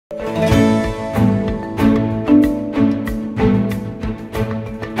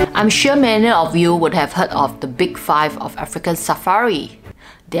I'm sure many of you would have heard of the big five of African safari.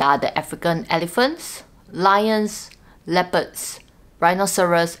 They are the African elephants, lions, leopards,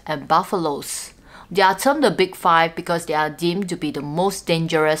 rhinoceros, and buffaloes. They are termed the big five because they are deemed to be the most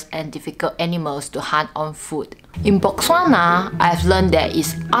dangerous and difficult animals to hunt on foot. In Botswana, I've learned there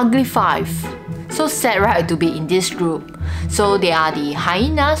is ugly five. So sad, right, to be in this group. So they are the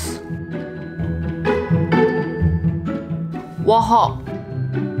hyenas, Warthog,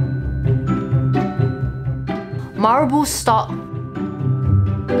 Marabou Stork,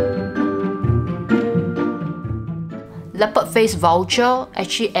 Lappet-faced Vulture.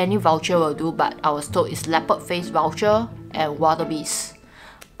 Actually, any vulture will do, but I was told it's Lappet-faced Vulture and Wildebeest.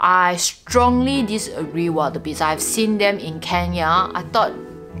 I strongly disagree with Wildebeest. I've seen them in Kenya. I thought,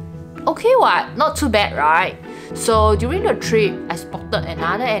 okay, what? Not too bad, right? So during the trip, I spotted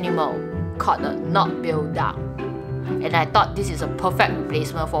another animal called the knock-billed duck. And I thought this is a perfect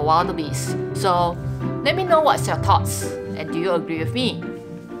replacement for wildebeest. So let me know what's your thoughts, and do you agree with me?